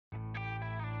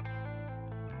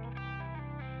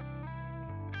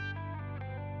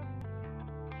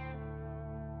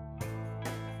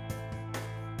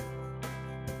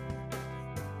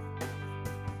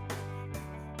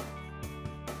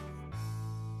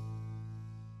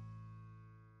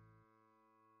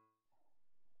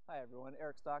Hi everyone,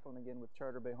 Eric Stockland again with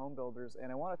Charter Bay Home Builders, and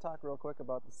I want to talk real quick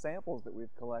about the samples that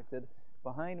we've collected.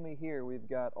 Behind me here we've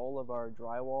got all of our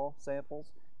drywall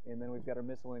samples, and then we've got our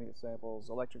miscellaneous samples,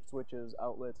 electric switches,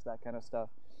 outlets, that kind of stuff.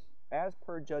 As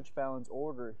per Judge Fallon's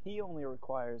order, he only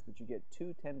requires that you get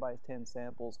two 10 by 10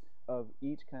 samples of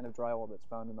each kind of drywall that's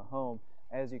found in the home.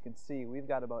 As you can see, we've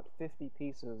got about 50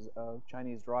 pieces of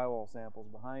Chinese drywall samples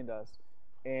behind us,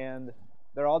 and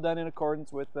they're all done in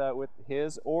accordance with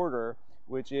his order,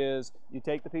 which is you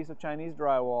take the piece of Chinese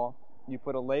drywall, you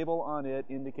put a label on it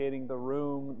indicating the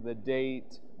room, the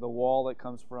date, the wall it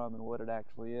comes from, and what it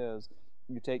actually is.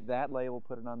 You take that label,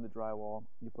 put it on the drywall,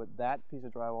 you put that piece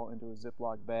of drywall into a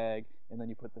Ziploc bag, and then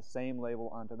you put the same label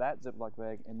onto that Ziploc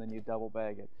bag, and then you double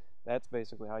bag it. That's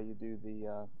basically how you do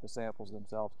the samples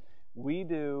themselves. We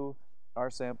do our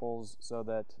samples so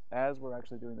that as we're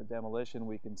actually doing the demolition,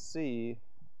 we can see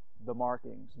the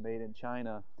markings made in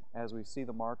China. As we see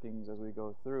the markings as we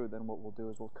go through, then what we'll do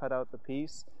is we'll cut out the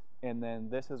piece, and then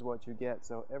this is what you get.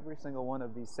 So every single one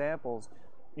of these samples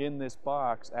in this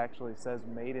box actually says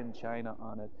made in China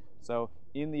on it. So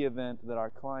in the event that our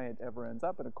client ever ends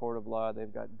up in a court of law,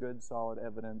 they've got good solid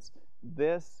evidence.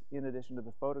 This, in addition to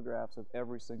the photographs of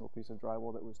every single piece of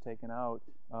drywall that was taken out,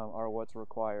 are what's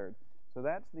required. So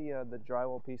that's the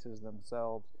drywall pieces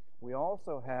themselves. We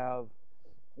also have,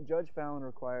 Judge Fallon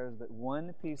requires that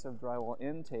one piece of drywall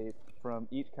end tape from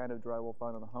each kind of drywall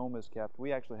found in the home is kept.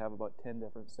 We actually have about 10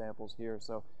 different samples here,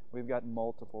 so we've got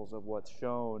multiples of what's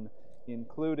shown,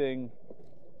 including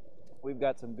we've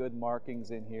got some good markings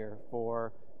in here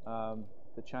for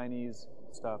the Chinese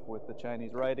stuff with the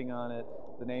Chinese writing on it,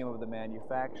 the name of the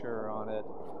manufacturer on it.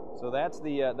 So that's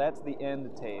the end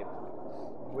tape.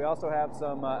 We also have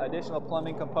some additional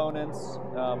plumbing components.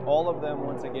 All of them,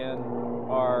 once again,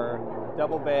 are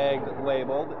double bagged,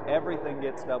 labeled. Everything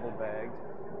gets double bagged.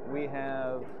 We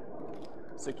have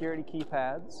security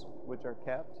keypads, which are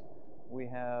kept. We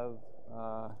have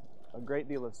a great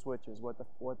deal of switches.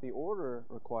 What the order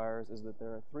requires is that there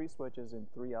are 3 switches and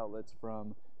 3 outlets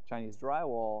from Chinese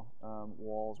drywall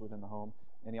walls within the home,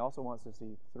 and he also wants to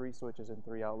see 3 switches and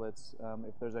 3 outlets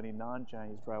if there's any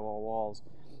non-Chinese drywall walls.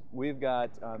 We've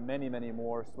got many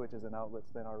more switches and outlets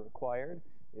than are required.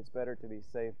 It's better to be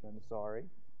safe than sorry.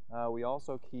 We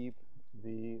also keep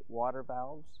the water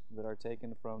valves that are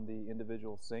taken from the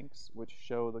individual sinks, which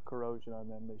show the corrosion on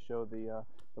them. They show the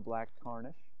black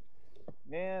tarnish.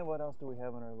 And what else do we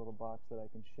have in our little box that I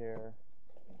can share?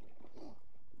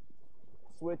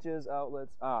 Switches,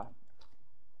 outlets,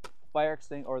 fire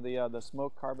extinguisher, or the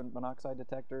smoke carbon monoxide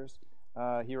detectors.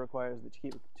 He requires that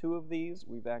you keep 2 of these.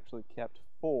 We've actually kept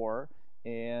 4,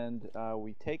 and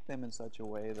we take them in such a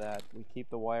way that we keep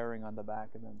the wiring on the back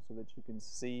of them so that you can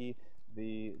see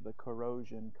the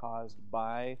corrosion caused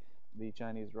by the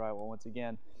Chinese drywall. Once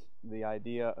again, the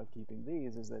idea of keeping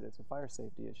these is that it's a fire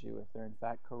safety issue. If they're in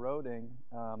fact corroding,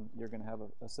 you're going to have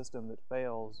a system that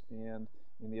fails, and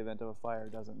in the event of a fire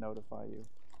doesn't notify you.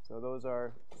 So those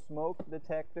are smoke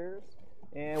detectors,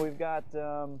 and we've got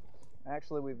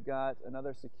actually we've got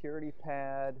another security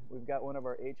pad, we've got one of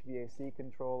our HVAC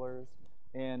controllers,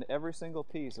 and every single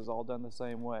piece is all done the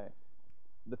same way.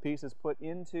 The piece is put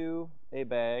into a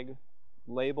bag,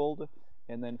 labeled,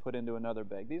 and then put into another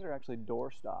bag. These are actually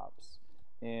door stops,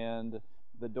 and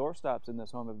the door stops in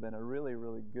this home have been a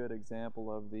really good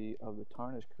example of the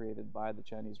tarnish created by the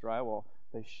Chinese drywall.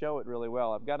 They show it really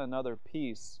well. I've got another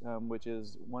piece, which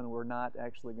is one we're not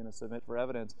actually going to submit for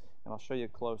evidence, and I'll show you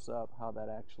close up how that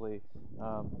actually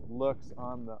looks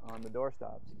on the door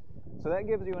stops. So that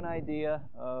gives you an idea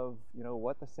of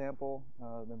what the sample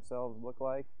themselves look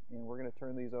like, and we're going to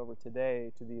turn these over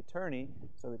today to the attorney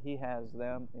so that he has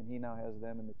them, and he now has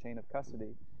them in the chain of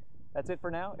custody. That's it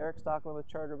for now. Eric Stockland with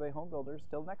Charter Bay Home Builders.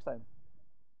 Till next time.